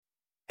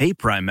Hey,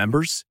 Prime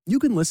members, you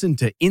can listen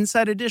to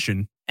Inside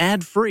Edition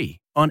ad-free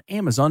on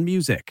Amazon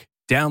Music.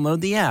 Download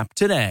the app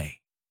today.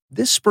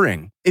 This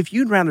spring, if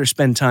you'd rather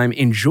spend time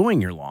enjoying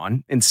your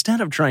lawn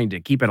instead of trying to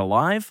keep it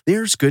alive,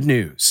 there's good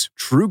news.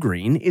 True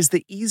Green is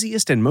the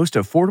easiest and most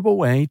affordable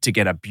way to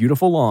get a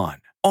beautiful lawn.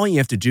 All you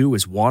have to do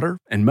is water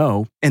and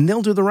mow, and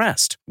they'll do the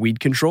rest. Weed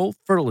control,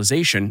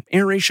 fertilization,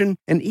 aeration,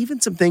 and even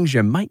some things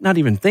you might not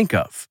even think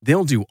of.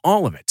 They'll do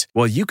all of it,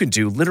 while you can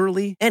do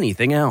literally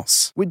anything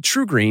else. With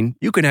True Green,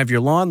 you can have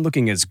your lawn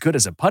looking as good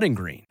as a putting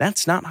green.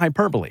 That's not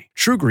hyperbole.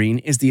 True Green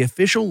is the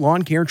official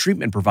lawn care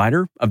treatment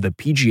provider of the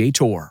PGA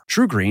Tour.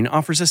 True Green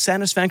offers a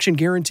satisfaction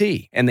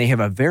guarantee, and they have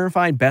a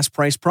verified best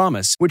price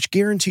promise, which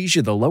guarantees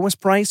you the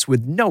lowest price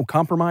with no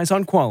compromise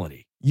on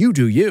quality. You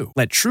do you.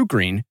 Let True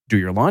Green do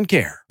your lawn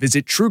care.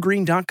 Visit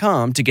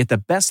TrueGreen.com to get the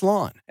best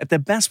lawn at the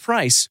best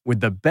price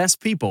with the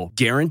best people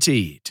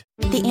guaranteed.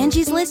 The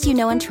Angie's List you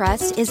know and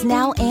trust is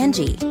now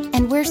Angie,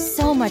 and we're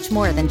so much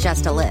more than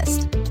just a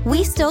list.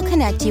 We still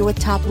connect you with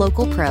top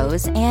local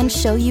pros and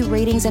show you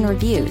ratings and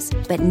reviews,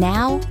 but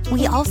now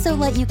we also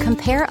let you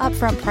compare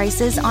upfront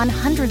prices on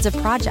hundreds of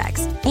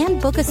projects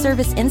and book a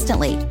service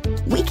instantly.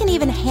 We can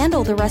even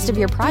handle the rest of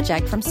your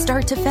project from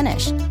start to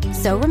finish.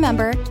 So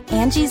remember,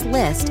 Angie's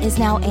List is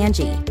now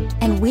Angie,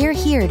 and we're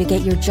here to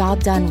get your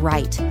job done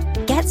right.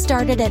 Get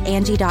started at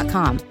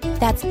Angie.com.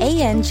 That's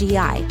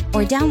ANGI,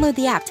 or download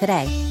the app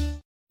today.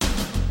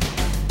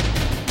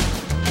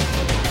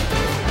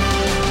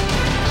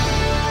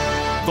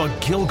 The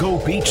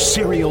Gilgo Beach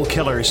serial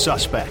killer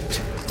suspect.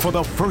 For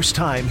the first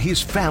time, his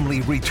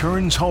family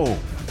returns home,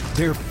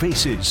 their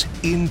faces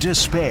in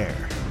despair.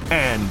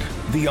 And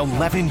the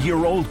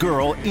 11-year-old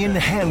girl in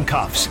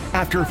handcuffs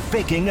after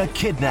faking a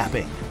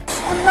kidnapping.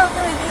 I'm not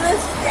going to do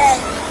this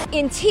again.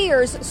 In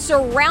tears,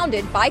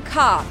 surrounded by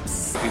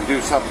cops. If you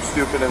do something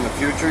stupid in the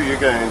future, you're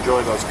going to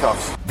enjoy those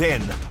cuffs.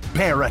 Then,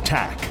 bear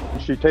attack.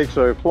 She takes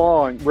a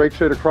claw and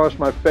rakes it across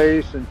my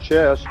face and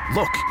chest.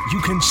 Look,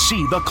 you can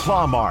see the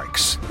claw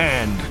marks.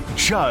 And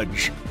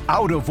Judge,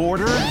 out of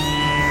order?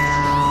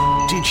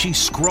 Did she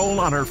scroll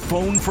on her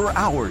phone for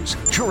hours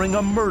during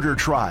a murder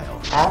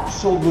trial?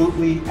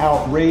 Absolutely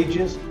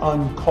outrageous,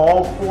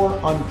 uncalled for,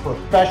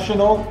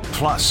 unprofessional.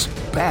 Plus,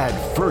 bad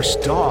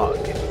first dog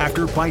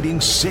after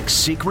biting 6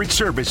 Secret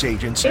Service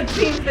agents. It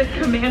seems that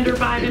Commander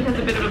Biden has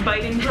a bit of a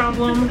biting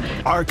problem.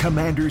 Are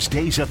Commander's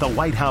days at the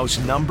White House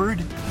numbered?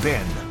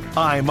 Then,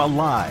 I'm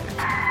Alive.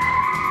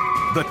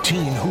 The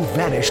teen who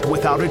vanished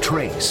without a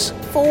trace.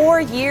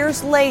 4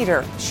 years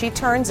later, she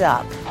turns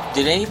up.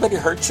 Did anybody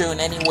hurt you in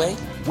any way?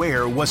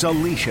 Where was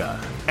Alicia?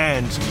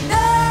 And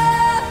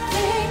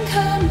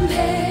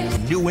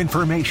new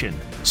information.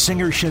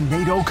 Singer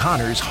Sinead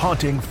O'Connor's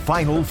haunting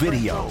final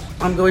video.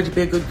 I'm going to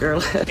be a good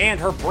girl. And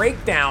her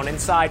breakdown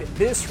inside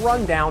this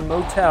rundown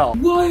motel.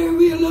 Why are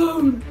we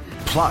alone?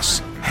 Plus,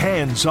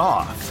 hands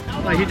off.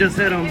 Like he just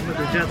hit him with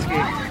a jet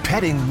ski.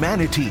 Petting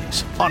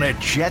manatees on a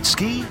jet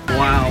ski?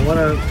 Wow, what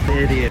an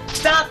idiot.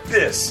 Stop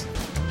this!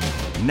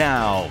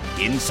 Now,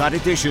 Inside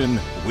Edition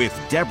with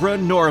Deborah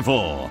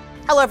Norville.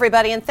 Hello,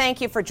 everybody, and thank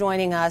you for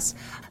joining us.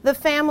 The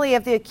family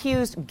of the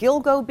accused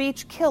Gilgo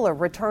Beach killer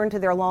returned to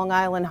their Long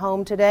Island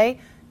home today,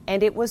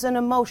 and it was an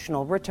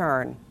emotional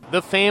return.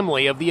 The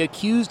family of the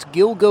accused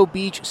Gilgo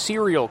Beach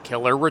serial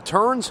killer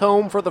returns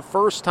home for the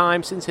first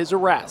time since his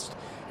arrest,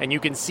 and you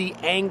can see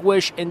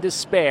anguish and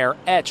despair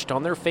etched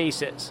on their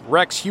faces.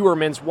 Rex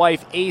Heuermann's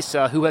wife,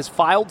 Asa, who has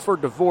filed for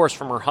divorce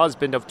from her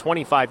husband of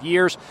 25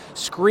 years,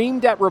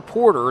 screamed at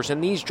reporters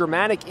in these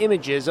dramatic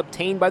images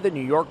obtained by the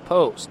New York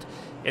Post.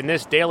 In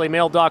this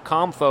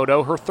DailyMail.com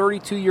photo, her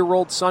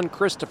 32-year-old son,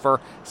 Christopher,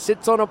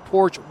 sits on a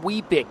porch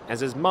weeping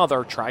as his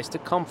mother tries to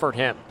comfort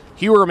him.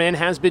 Heuermann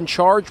has been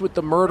charged with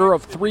the murder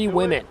of 3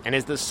 women and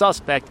is the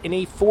suspect in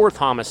a 4th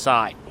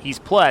homicide. He's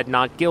pled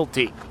not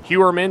guilty.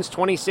 Heuermann's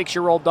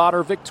 26-year-old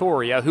daughter,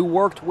 Victoria, who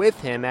worked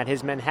with him at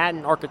his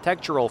Manhattan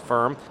architectural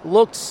firm,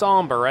 looked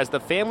somber as the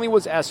family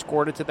was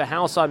escorted to the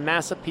house on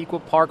Massapequa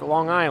Park,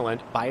 Long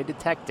Island, by a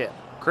detective.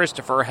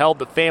 Christopher held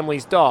the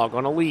family's dog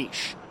on a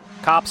leash.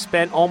 Cops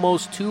spent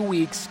almost 2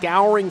 weeks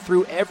scouring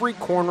through every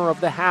corner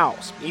of the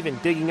house, even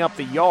digging up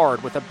the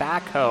yard with a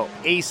backhoe.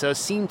 Asa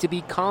seemed to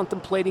be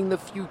contemplating the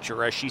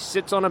future as she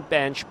sits on a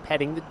bench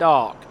petting the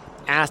dog.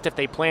 Asked if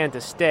they plan to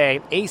stay,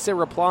 Asa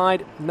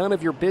replied, "None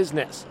of your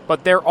business."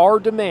 But there are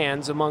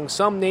demands among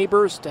some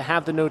neighbors to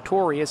have the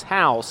notorious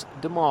house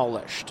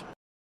demolished.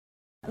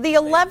 The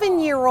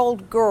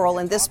 11-year-old girl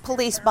in this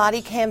police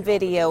body cam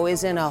video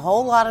is in a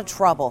whole lot of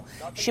trouble.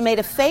 She made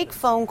a fake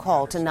phone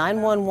call to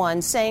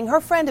 911 saying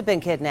her friend had been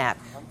kidnapped.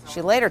 She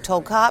later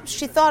told cops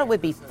she thought it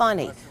would be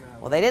funny.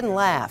 Well, they didn't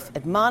laugh,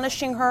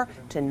 admonishing her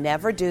to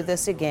never do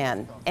this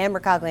again.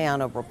 Amber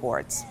Cagliano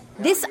reports.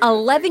 This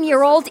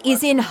 11-year-old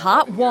is in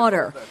hot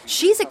water.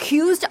 She's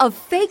accused of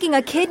faking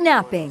a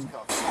kidnapping.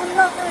 I'm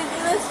not going to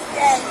do this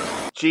again.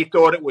 She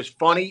thought it was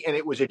funny and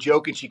it was a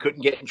joke and she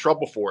couldn't get in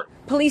trouble for it.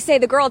 Police say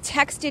the girl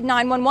texted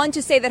 911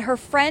 to say that her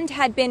friend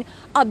had been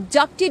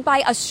abducted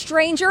by a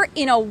stranger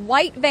in a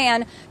white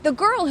van. The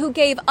girl, who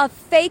gave a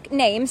fake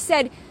name,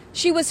 said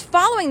She was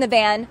following the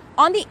van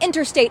on the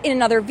interstate in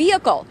another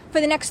vehicle.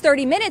 For the next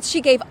 30 minutes, she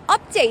gave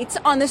updates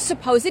on the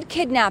supposed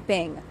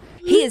kidnapping.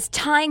 He is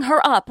tying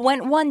her up,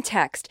 went one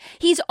text.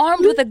 He's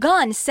armed with a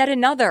gun, said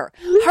another.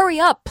 Hurry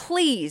up,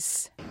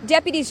 please.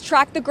 Deputies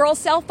tracked the girl's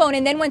cell phone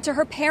and then went to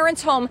her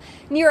parents' home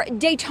near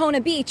Daytona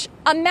Beach.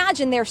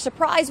 Imagine their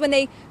surprise when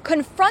they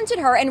confronted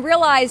her and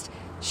realized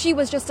she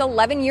was just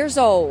 11 years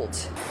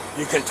old.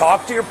 You can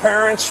talk to your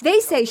parents. They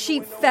say she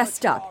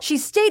fessed up. She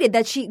stated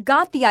that she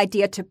got the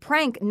idea to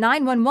prank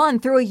 911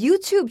 through a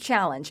YouTube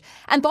challenge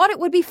and thought it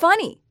would be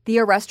funny. The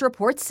arrest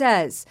report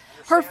says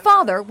her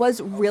father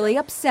was really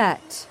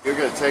upset. You're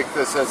going to take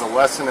this as a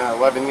lesson at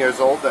 11 years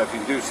old that if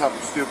you do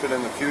something stupid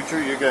in the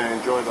future, you're going to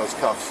enjoy those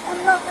cuffs.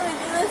 I'm not going to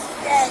do this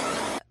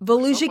again.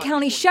 Volusia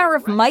County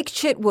Sheriff Mike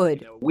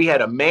Chitwood. We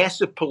had a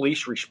massive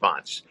police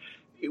response.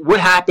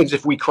 What happens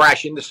if we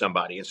crash into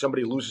somebody and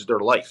somebody loses their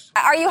life?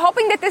 Are you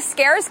hoping that this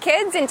scares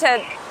kids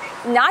into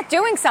not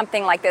doing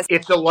something like this?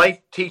 It's a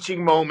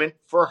life-teaching moment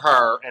for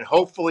her, and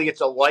hopefully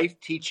it's a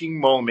life-teaching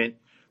moment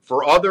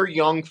for other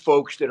young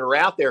folks that are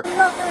out there. I'm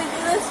not going to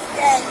do this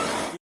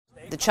again.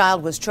 The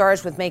child was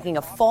charged with making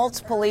a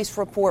false police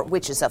report,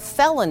 which is a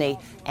felony,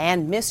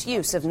 and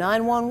misuse of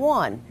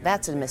 911.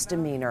 That's a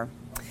misdemeanor.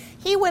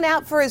 He went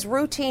out for his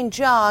routine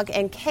jog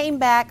and came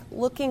back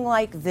looking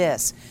like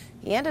this.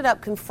 He ended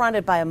up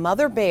confronted by a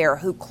mother bear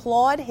who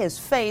clawed his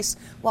face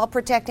while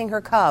protecting her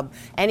cub,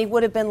 and he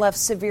would have been left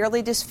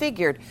severely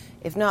disfigured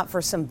if not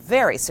for some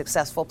very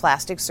successful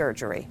plastic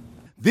surgery.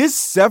 This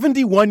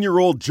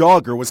 71-year-old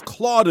jogger was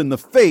clawed in the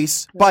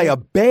face by a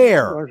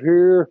bear. One's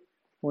here,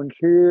 one's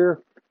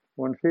here,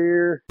 one's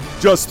here.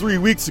 Just 3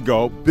 weeks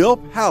ago, Bill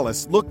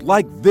Palace looked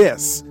like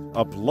this,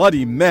 a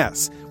bloody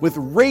mess with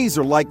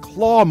razor-like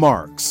claw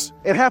marks.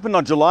 It happened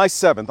on July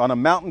 7th on a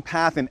mountain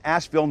path in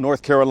Asheville,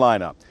 North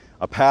Carolina,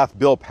 a path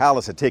Bill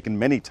Palace had taken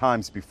many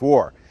times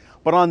before.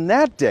 But on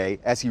that day,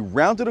 as he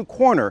rounded a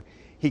corner,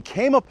 he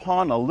came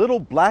upon a little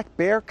black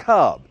bear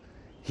cub.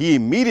 He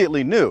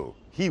immediately knew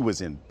he was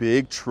in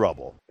big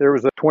trouble. There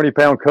was a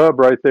 20-pound cub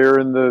right there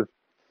in the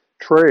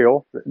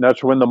trail. And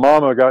that's when the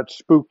mama got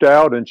spooked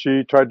out and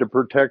she tried to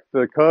protect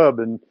the cub,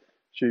 and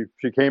she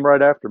came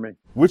right after me.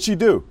 What'd she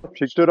do?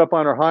 She stood up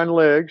on her hind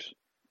legs,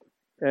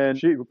 and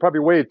she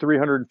probably weighed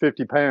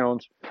 350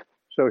 pounds.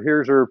 So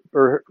here's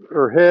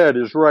her head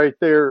is right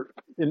there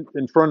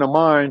in front of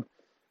mine,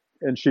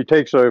 and she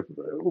takes her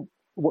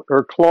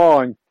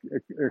claw and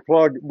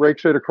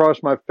rakes it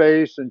across my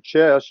face and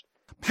chest.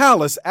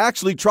 Palace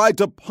actually tried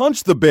to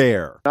punch the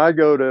bear. I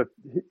go to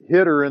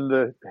hit her in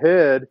the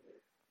head,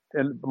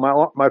 and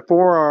my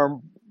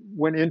forearm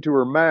went into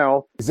her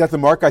mouth. Is that the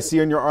mark I see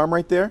on your arm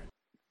right there?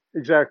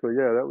 Exactly,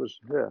 yeah, that was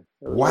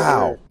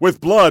wow. With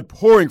blood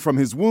pouring from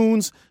his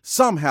wounds,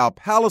 somehow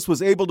Palace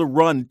was able to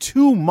run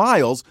 2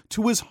 miles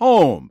to his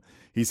home.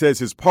 He says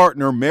his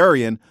partner,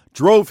 Marion,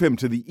 drove him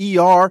to the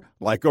ER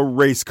like a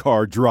race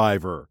car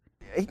driver.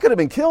 He could have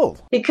been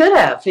killed. He could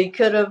have. He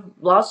could have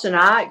lost an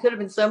eye. It could have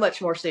been so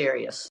much more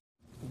serious.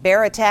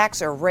 Bear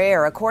attacks are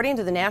rare. According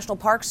to the National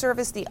Park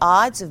Service, the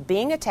odds of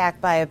being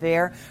attacked by a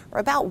bear are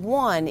about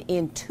 1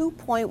 in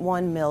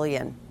 2.1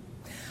 million.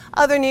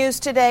 Other news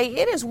today,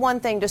 it is one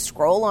thing to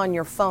scroll on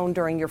your phone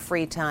during your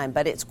free time,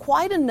 but it's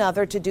quite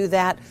another to do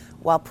that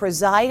while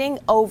presiding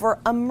over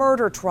a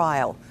murder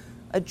trial.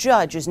 A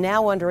judge is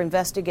now under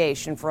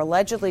investigation for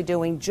allegedly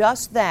doing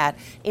just that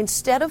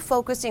instead of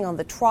focusing on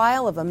the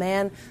trial of a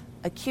man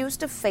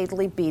accused of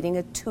fatally beating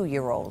a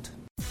 2-year-old.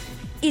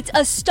 It's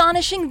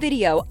astonishing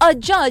video. A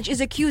judge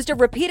is accused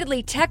of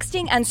repeatedly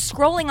texting and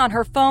scrolling on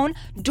her phone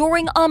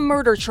during a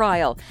murder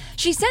trial.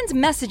 She sends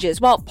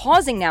messages while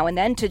pausing now and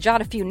then to jot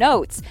a few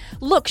notes.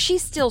 Look,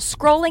 she's still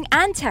scrolling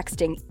and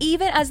texting,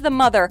 even as the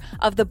mother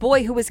of the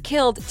boy who was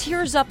killed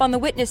tears up on the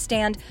witness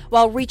stand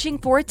while reaching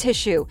for a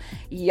tissue.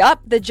 Yup,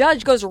 the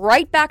judge goes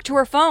right back to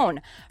her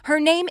phone. Her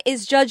name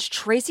is Judge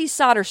Tracy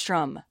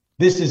Soderstrom.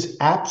 This is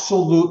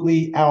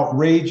absolutely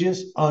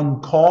outrageous,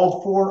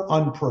 uncalled for,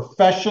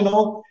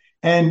 unprofessional,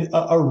 and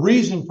a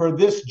reason for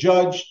this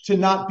judge to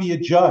not be a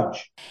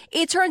judge.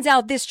 It turns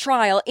out this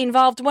trial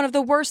involved one of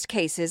the worst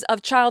cases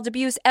of child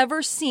abuse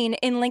ever seen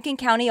in Lincoln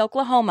County,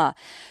 Oklahoma.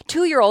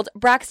 2-year-old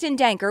Braxton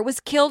Danker was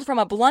killed from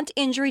a blunt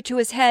injury to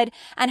his head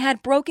and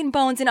had broken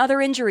bones and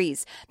other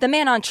injuries. The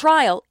man on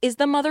trial is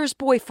the mother's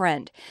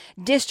boyfriend.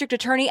 District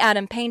Attorney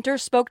Adam Painter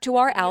spoke to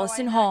our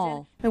Allison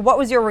Hall. What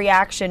was your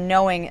reaction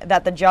knowing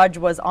that the judge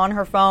was on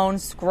her phone,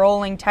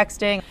 scrolling,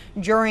 texting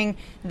during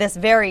this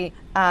very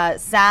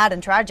sad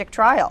and tragic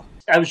trial?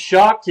 I was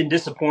shocked and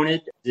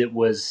disappointed. It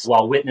was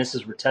while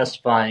witnesses were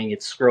testifying,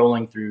 it's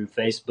scrolling through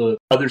Facebook,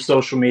 other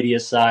social media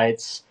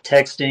sites,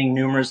 texting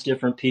numerous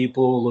different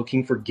people,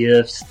 looking for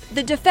gifts.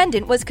 The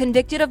defendant was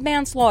convicted of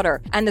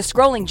manslaughter, and the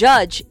scrolling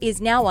judge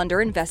is now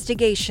under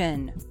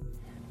investigation.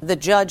 The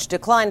judge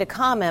declined to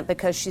comment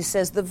because she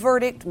says the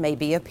verdict may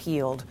be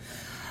appealed.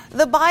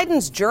 The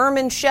Bidens'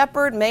 German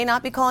Shepherd may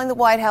not be calling the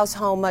White House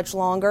home much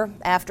longer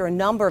after a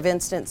number of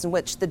incidents in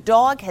which the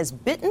dog has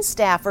bitten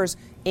staffers,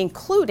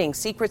 including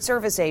Secret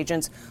Service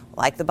agents.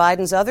 Like the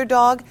Bidens' other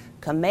dog,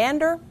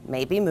 Commander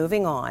may be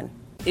moving on.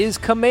 Is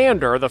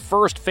Commander, the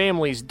first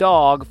family's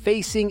dog,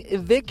 facing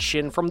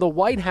eviction from the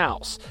White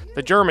House?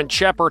 The German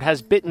Shepherd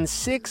has bitten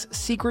 6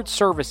 Secret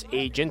Service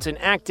agents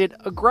and acted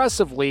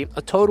aggressively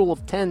a total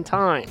of 10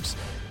 times.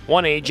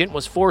 One agent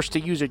was forced to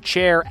use a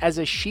chair as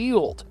a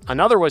shield.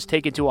 Another was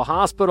taken to a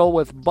hospital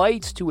with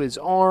bites to his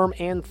arm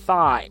and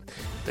thigh.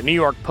 The New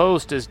York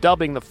Post is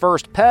dubbing the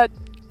first pet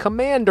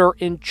Commander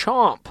in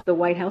Chomp. The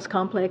White House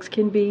complex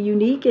can be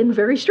unique and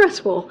very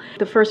stressful.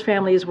 The first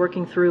family is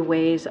working through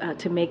ways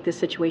to make this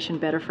situation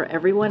better for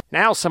everyone.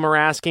 Now some are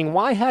asking,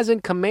 why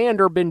hasn't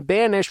Commander been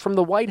banished from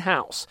the White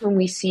House? When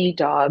we see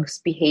dogs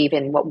behave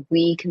in what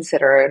we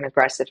consider an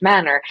aggressive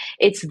manner,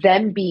 it's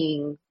them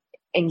being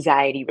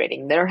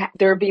anxiety-ridden.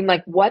 They're being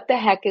like, what the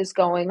heck is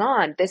going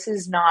on? This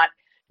is not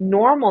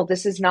normal.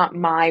 This is not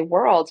my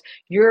world.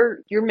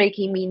 You're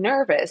making me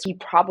nervous. He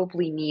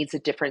probably needs a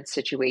different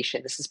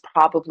situation. This is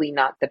probably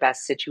not the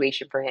best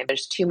situation for him.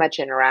 There's too much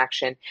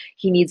interaction.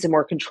 He needs a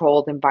more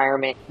controlled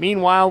environment.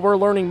 Meanwhile, we're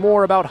learning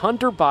more about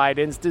Hunter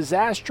Biden's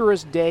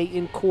disastrous day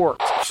in court.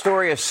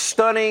 Story, a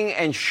stunning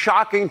and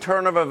shocking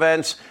turn of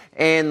events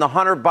in the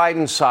Hunter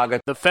Biden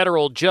saga. The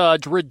federal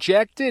judge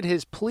rejected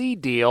his plea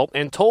deal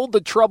and told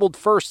the troubled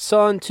first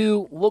son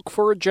to look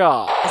for a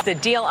job. As the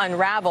deal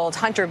unraveled,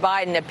 Hunter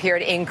Biden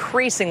appeared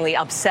increasingly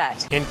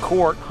upset. In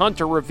court,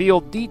 Hunter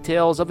revealed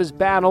details of his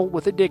battle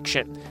with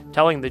addiction,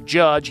 telling the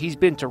judge he's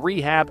been to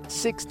rehab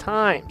 6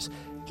 times.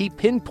 He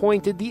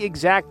pinpointed the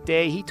exact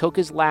day he took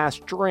his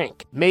last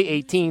drink, May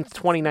 18,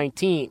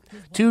 2019,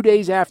 2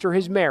 days after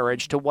his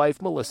marriage to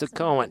wife Melissa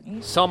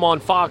Cohen. Some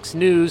on Fox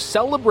News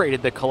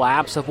celebrated the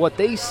collapse of what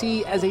they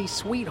see as a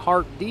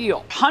sweetheart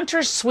deal.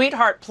 Hunter's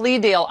sweetheart plea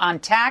deal on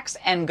tax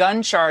and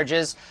gun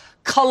charges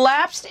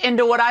collapsed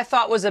into what I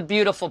thought was a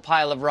beautiful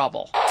pile of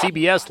rubble.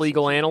 CBS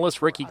legal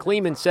analyst Ricky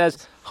Kleeman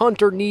says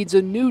Hunter needs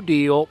a new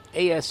deal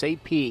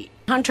ASAP.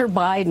 Hunter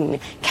Biden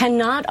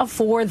cannot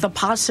afford the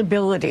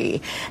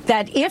possibility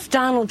that if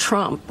Donald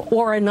Trump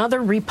or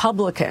another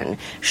Republican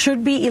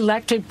should be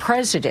elected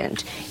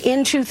president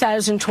in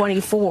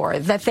 2024,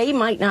 that they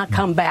might not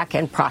come back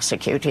and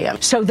prosecute him.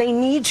 So they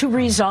need to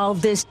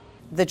resolve this.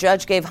 The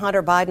judge gave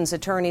Hunter Biden's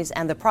attorneys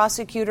and the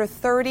prosecutor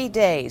 30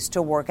 days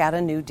to work out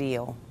a new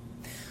deal.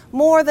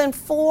 More than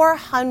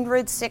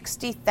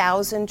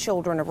 460,000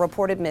 children are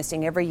reported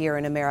missing every year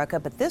in America,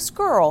 but this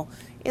girl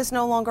is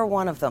no longer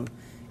one of them.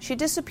 She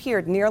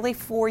disappeared nearly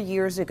 4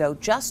 years ago,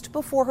 just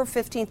before her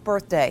 15th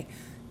birthday.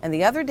 And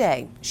the other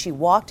day, she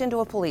walked into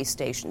a police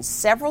station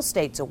several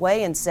states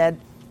away and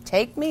said,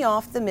 "Take me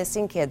off the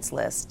missing kids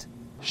list."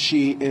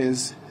 She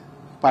is,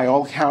 by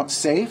all accounts,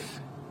 safe.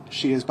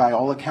 She is, by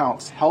all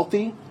accounts,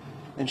 healthy.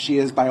 And she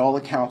is, by all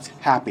accounts,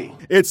 happy.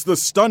 It's the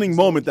stunning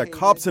moment that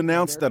cops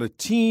announced that a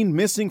teen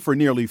missing for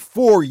nearly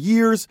 4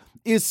 years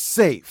is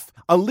safe.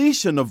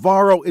 Alicia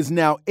Navarro is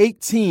now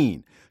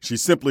 18. She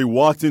simply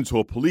walked into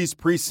a police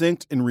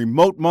precinct in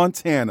remote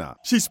Montana.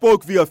 She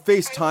spoke via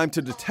FaceTime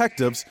to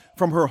detectives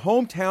from her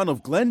hometown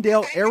of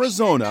Glendale,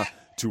 Arizona,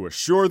 to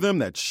assure them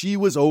that she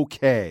was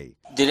okay.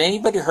 Did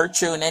anybody hurt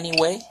you in any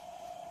way?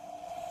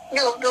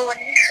 No, no one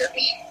hurt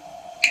me.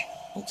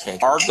 Okay.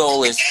 Our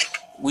goal is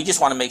we just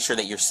want to make sure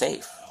that you're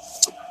safe.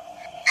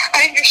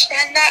 I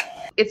understand that.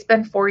 It's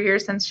been 4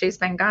 years since she's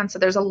been gone, so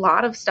there's a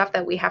lot of stuff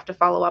that we have to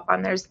follow up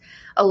on. There's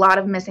a lot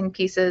of missing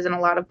pieces and a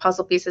lot of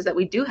puzzle pieces that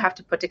we do have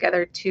to put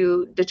together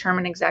to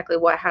determine exactly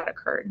what had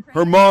occurred.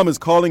 Her mom is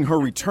calling her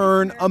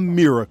return a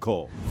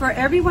miracle. For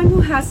everyone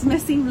who has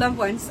missing loved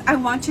ones, I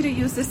want you to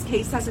use this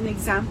case as an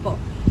example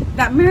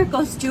that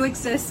miracles do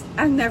exist,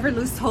 and never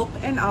lose hope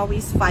and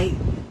always fight.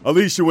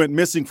 Alicia went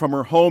missing from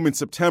her home in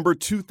September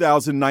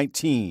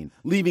 2019,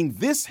 leaving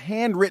this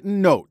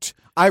handwritten note.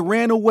 "I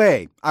ran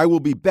away. I will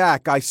be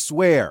back, I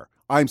swear.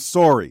 I'm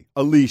sorry,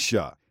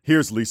 Alicia."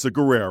 Here's Lisa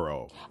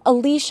Guerrero.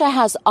 Alicia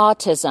has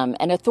autism,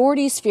 and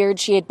authorities feared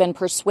she had been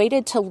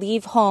persuaded to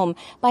leave home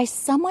by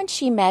someone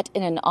she met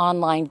in an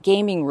online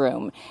gaming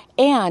room,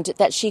 and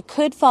that she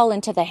could fall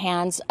into the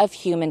hands of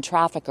human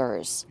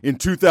traffickers. In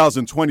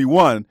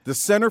 2021, the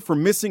Center for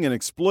Missing and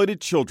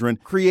Exploited Children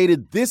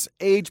created this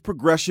age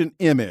progression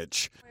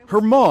image. Her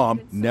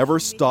mom never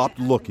stopped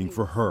looking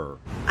for her.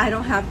 I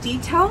don't have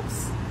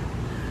details,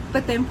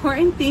 but the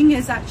important thing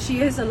is that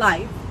she is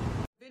alive.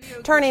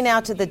 Turning now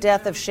to the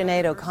death of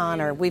Sinead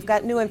O'Connor, we've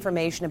got new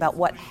information about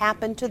what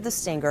happened to the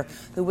singer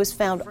who was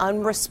found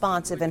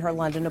unresponsive in her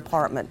London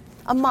apartment,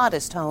 a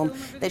modest home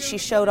that she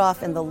showed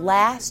off in the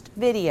last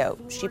video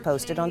she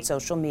posted on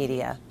social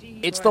media.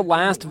 It's the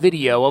last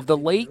video of the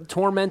late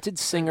tormented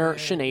singer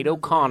Sinead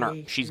O'Connor.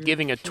 She's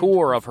giving a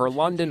tour of her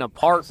London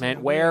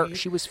apartment where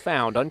she was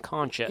found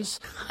unconscious.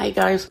 Hi,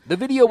 guys. The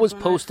video was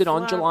posted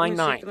on July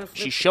 9th.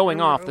 She's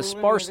showing off the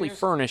sparsely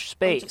furnished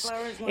space,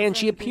 and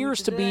she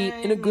appears to be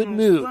in a good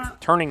mood,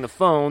 turning the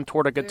phone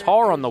toward a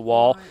guitar on the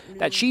wall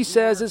that she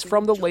says is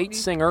from the late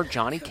singer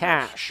Johnny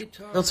Cash.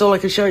 That's all I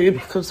can show you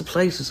because the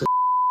place is a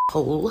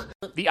hole.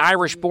 The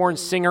Irish-born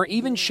singer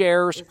even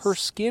shares her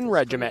skin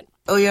regimen.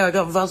 Oh yeah, I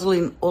got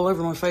Vaseline all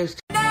over my face.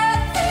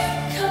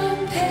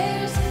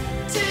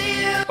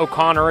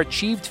 O'Connor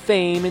achieved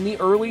fame in the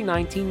early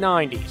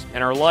 1990s,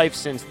 and her life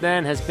since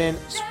then has been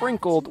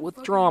sprinkled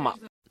with drama.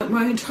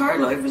 My entire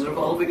life is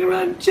revolving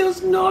around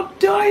just not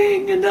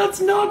dying, and that's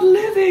not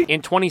living.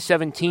 In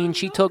 2017,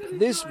 she took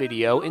this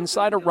video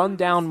inside a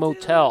rundown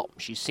motel.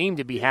 She seemed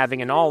to be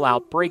having an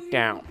all-out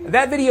breakdown.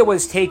 That video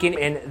was taken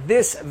in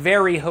this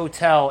very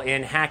hotel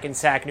in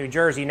Hackensack, New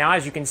Jersey. Now,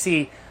 as you can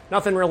see,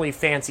 nothing really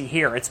fancy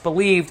here. It's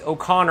believed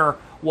O'Connor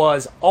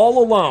was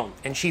all alone,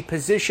 and she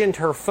positioned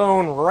her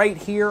phone right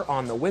here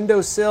on the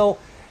windowsill,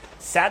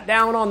 sat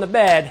down on the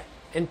bed,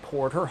 and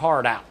poured her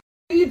heart out.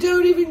 You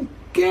don't even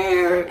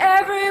care.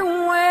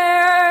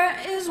 Everywhere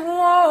is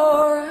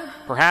war.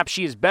 Perhaps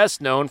she is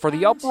best known for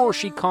the uproar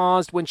she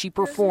caused when she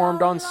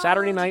performed on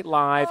Saturday Night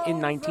Live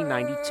in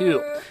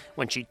 1992,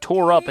 when she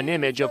tore up an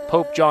image of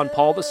Pope John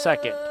Paul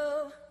II.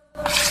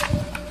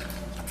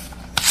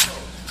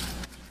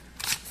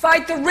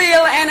 Fight the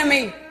real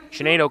enemy.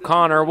 Sinead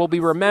O'Connor will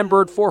be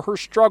remembered for her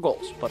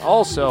struggles, but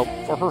also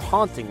for her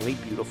hauntingly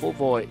beautiful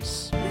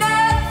voice.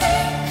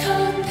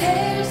 Nothing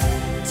compares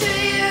to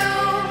you.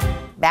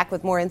 Back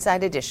with more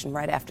Inside Edition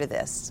right after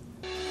this.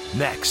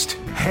 Next,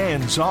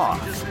 hands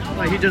off.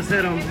 He just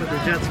hit him with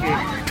a jet ski.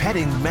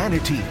 Petting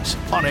manatees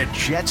on a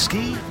jet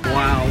ski.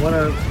 Wow, what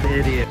a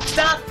idiot.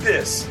 Stop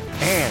this!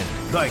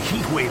 And the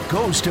heat wave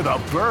goes to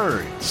the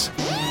birds.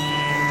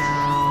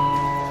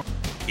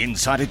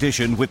 Inside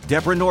Edition with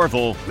Deborah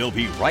Norville. We'll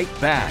be right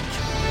back.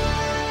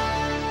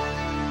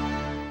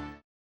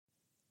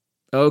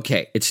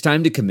 Okay, it's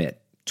time to commit.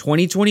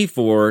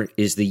 2024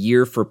 is the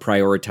year for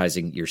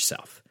prioritizing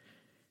yourself.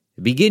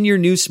 Begin your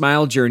new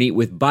smile journey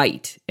with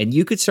Byte, and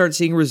you could start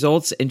seeing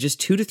results in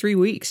just 2 to 3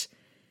 weeks.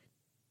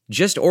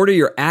 Just order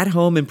your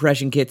at-home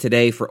impression kit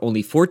today for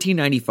only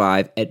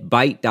 $14.95 at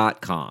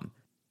Byte.com.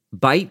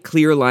 Byte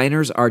clear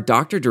liners are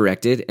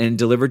doctor-directed and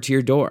delivered to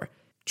your door.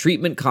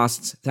 Treatment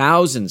costs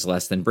thousands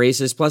less than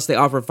braces, plus they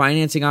offer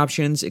financing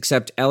options,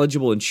 accept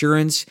eligible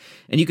insurance,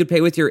 and you could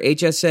pay with your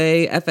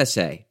HSA,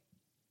 FSA.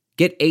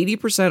 Get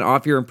 80%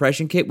 off your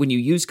impression kit when you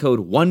use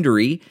code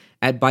WONDERY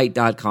at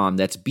Byte.com.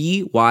 That's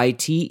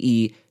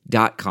BYTE.com.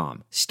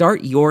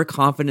 Start your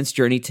confidence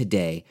journey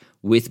today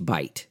with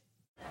Byte.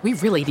 We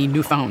really need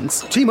new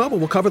phones. T-Mobile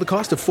will cover the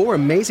cost of 4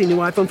 amazing new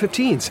iPhone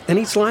 15s, and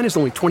each line is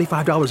only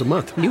 $25 a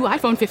month. New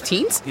iPhone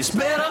 15s? It's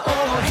better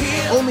over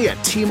here. Only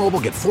at T-Mobile,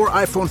 get 4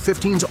 iPhone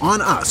 15s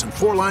on us and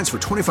 4 lines for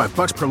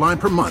 $25 per line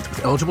per month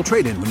with eligible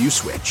trade-in when you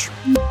switch.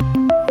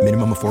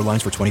 Minimum of 4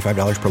 lines for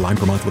 $25 per line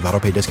per month with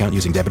autopay discount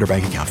using debit or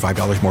bank account.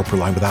 $5 more per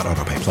line without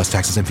autopay, plus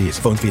taxes and fees.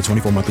 Phone fee at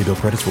 24 monthly bill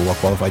credits for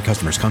well-qualified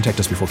customers. Contact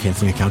us before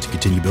canceling account to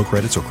continue bill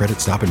credits or credit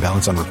stop and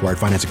balance on required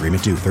finance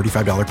agreement due.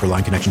 $35 per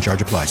line connection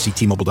charge applies. See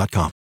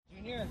T-Mobile.com.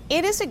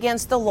 It is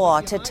against the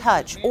law to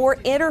touch or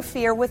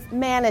interfere with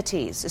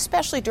manatees,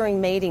 especially during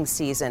mating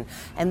season.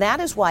 And that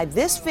is why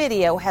this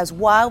video has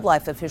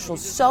wildlife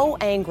officials so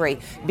angry.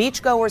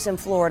 Beachgoers in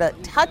Florida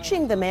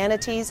touching the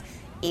manatees,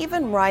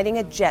 even riding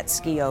a jet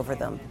ski over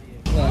them.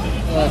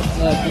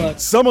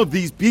 Some of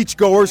these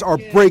beachgoers are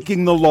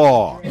breaking the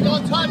law.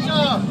 Don't touch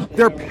them!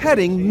 They're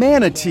petting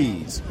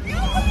manatees.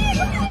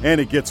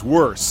 And it gets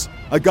worse.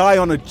 A guy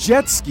on a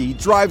jet ski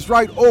drives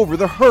right over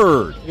the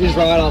herd. He's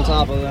right on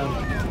top of them.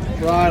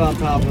 Right on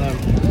top of them.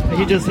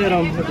 He just hit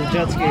him with the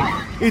jet ski.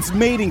 It's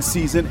mating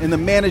season and the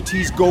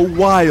manatees go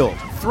wild,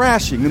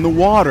 thrashing in the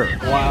water.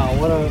 Wow,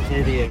 what an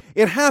idiot.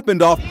 It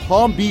happened off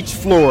Palm Beach,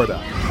 Florida.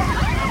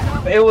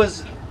 It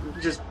was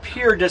just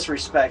pure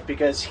disrespect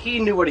because he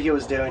knew what he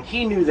was doing.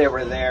 He knew they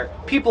were there.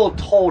 People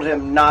told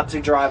him not to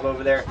drive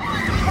over there.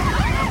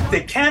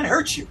 They can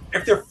hurt you.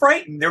 If they're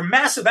frightened, they're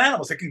massive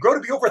animals that can grow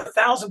to be over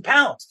 1,000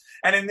 pounds.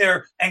 And in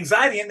their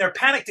anxiety and their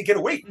panic to get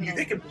away from you,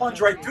 they can plunge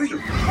right through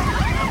you.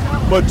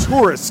 But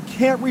tourists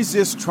can't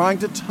resist trying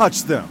to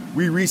touch them.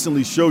 We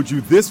recently showed you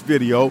this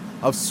video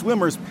of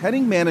swimmers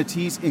petting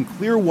manatees in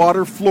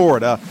Clearwater,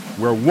 Florida,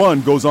 where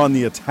one goes on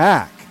the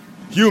attack.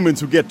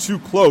 Humans who get too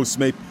close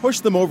may push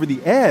them over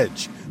the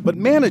edge, but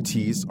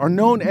manatees are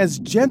known as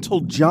gentle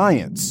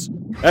giants.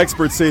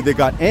 Experts say they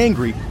got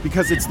angry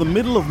because it's the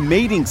middle of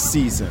mating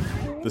season.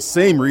 The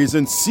same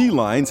reason sea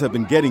lions have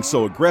been getting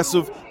so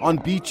aggressive on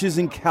beaches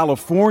in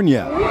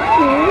California.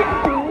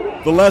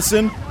 The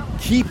lesson?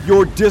 Keep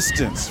your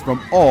distance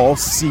from all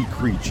sea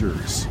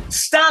creatures.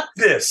 Stop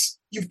this!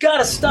 You've got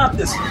to stop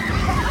this!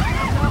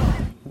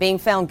 Being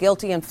found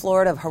guilty in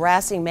Florida of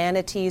harassing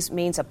manatees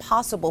means a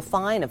possible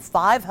fine of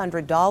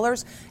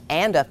 $500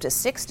 and up to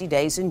 60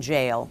 days in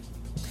jail.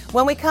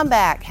 When we come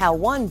back, how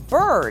one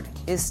bird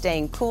is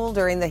staying cool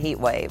during the heat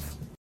wave.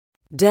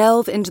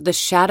 Delve into the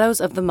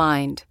shadows of the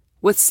mind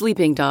with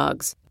Sleeping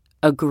Dogs,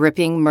 a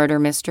gripping murder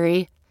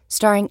mystery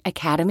starring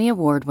Academy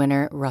Award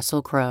winner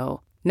Russell Crowe.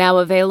 Now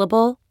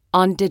available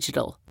on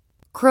digital.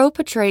 Crowe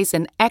portrays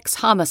an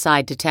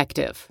ex-homicide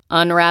detective,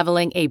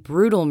 unraveling a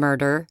brutal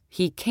murder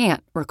he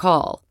can't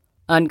recall.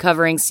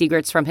 Uncovering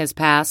secrets from his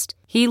past,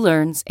 he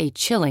learns a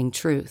chilling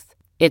truth.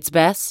 It's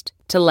best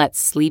to let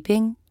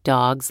sleeping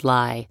dogs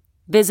lie.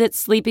 Visit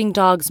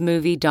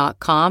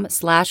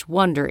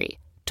sleepingdogsmovie.com/Wondery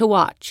to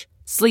watch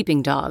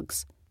Sleeping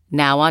Dogs,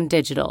 now on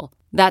digital.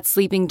 That's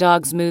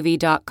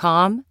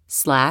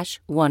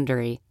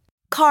sleepingdogsmovie.com/Wondery.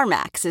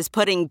 CarMax is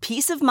putting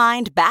peace of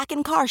mind back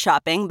in car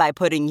shopping by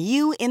putting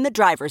you in the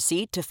driver's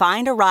seat to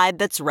find a ride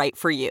that's right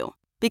for you.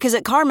 Because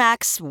at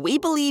CarMax, we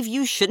believe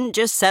you shouldn't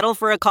just settle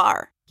for a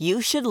car. You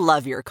should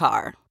love your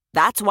car.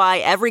 That's why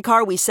every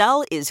car we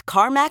sell is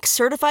CarMax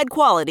certified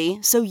quality,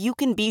 so you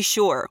can be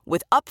sure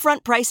with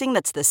upfront pricing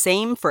that's the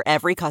same for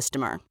every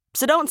customer.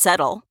 So don't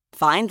settle.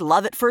 Find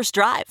love at first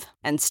drive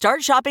and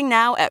start shopping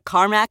now at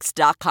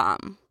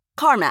CarMax.com.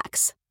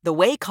 CarMax, the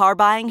way car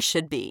buying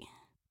should be.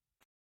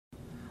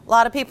 A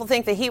lot of people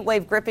think the heat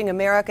wave gripping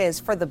America is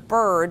for the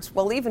birds.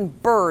 Well, even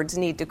birds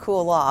need to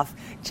cool off.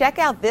 Check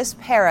out this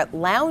parrot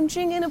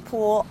lounging in a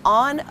pool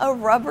on a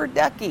rubber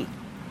ducky.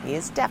 He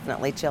is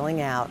definitely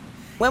chilling out.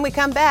 When we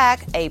come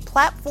back, a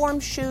platform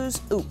shoes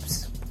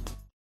oops.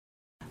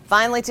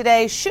 Finally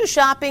today, shoe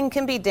shopping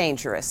can be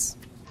dangerous.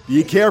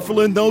 Be careful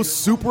in those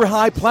super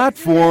high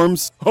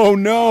platforms. Oh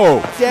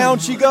no, down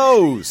she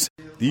goes.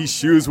 These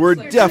shoes were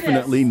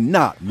definitely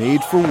not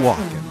made for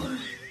walking.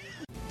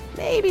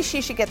 Maybe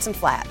she should get some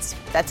flats.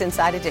 That's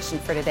Inside Edition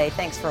for today.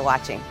 Thanks for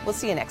watching. We'll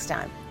see you next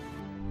time.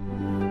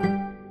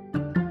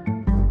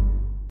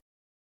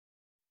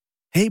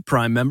 Hey,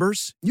 Prime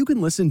members, you can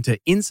listen to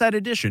Inside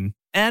Edition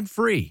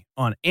ad-free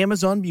on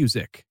Amazon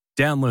Music.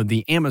 Download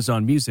the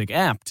Amazon Music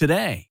app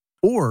today.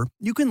 Or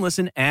you can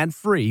listen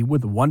ad-free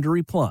with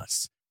Wondery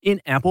Plus in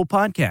Apple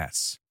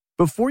Podcasts.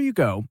 Before you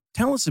go,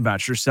 tell us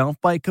about yourself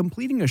by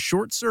completing a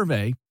short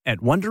survey at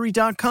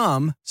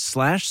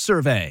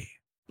Wondery.com/survey.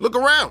 Look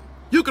around.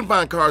 You can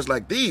find cars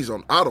like these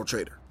on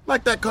AutoTrader,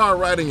 like that car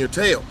riding your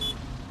tail.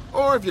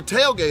 Or if you're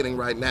tailgating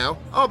right now,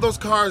 all those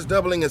cars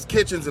doubling as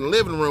kitchens and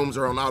living rooms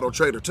are on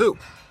AutoTrader too.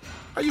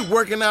 Are you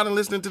working out and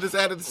listening to this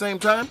ad at the same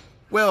time?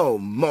 Well,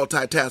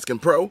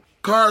 multitasking pro,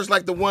 cars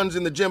like the ones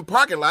in the gym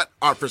parking lot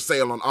are for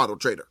sale on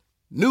AutoTrader.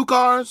 New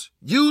cars,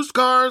 used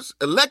cars,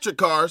 electric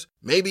cars,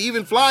 maybe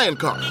even flying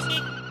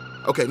cars.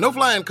 Okay, no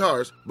flying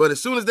cars, but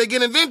as soon as they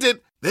get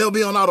invented, they'll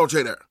be on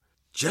AutoTrader.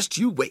 Just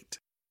you wait.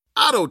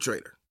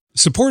 AutoTrader.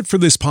 Support for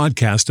this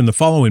podcast and the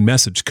following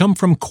message come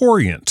from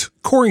Corient.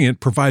 Corient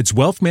provides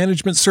wealth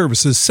management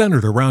services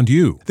centered around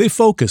you. They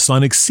focus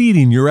on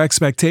exceeding your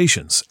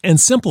expectations and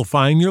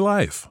simplifying your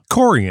life.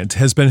 Corient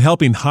has been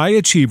helping high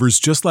achievers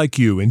just like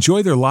you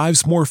enjoy their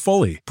lives more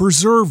fully,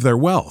 preserve their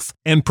wealth,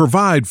 and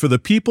provide for the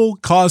people,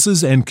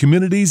 causes, and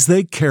communities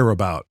they care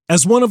about.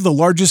 As one of the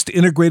largest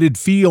integrated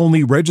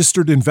fee-only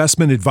registered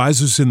investment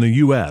advisors in the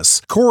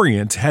U.S.,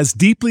 Corient has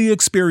deeply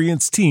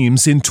experienced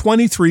teams in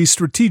 23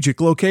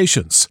 strategic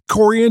locations.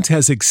 Corient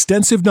has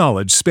extensive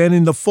knowledge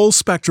spanning the full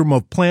spectrum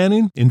of planning,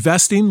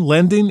 investing,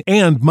 lending,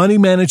 and money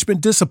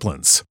management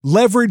disciplines.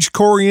 Leverage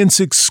Corient's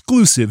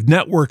exclusive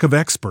network of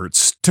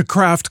experts to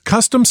craft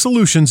custom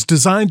solutions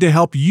designed to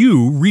help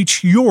you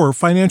reach your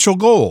financial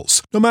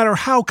goals, no matter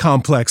how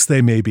complex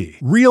they may be.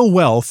 Real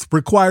wealth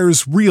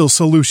requires real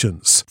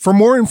solutions. For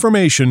more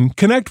information,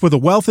 connect with a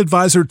wealth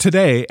advisor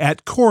today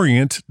at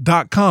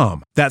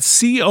Corient.com.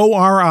 That's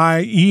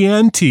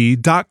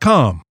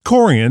Corient.com.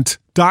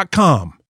 Corient.com.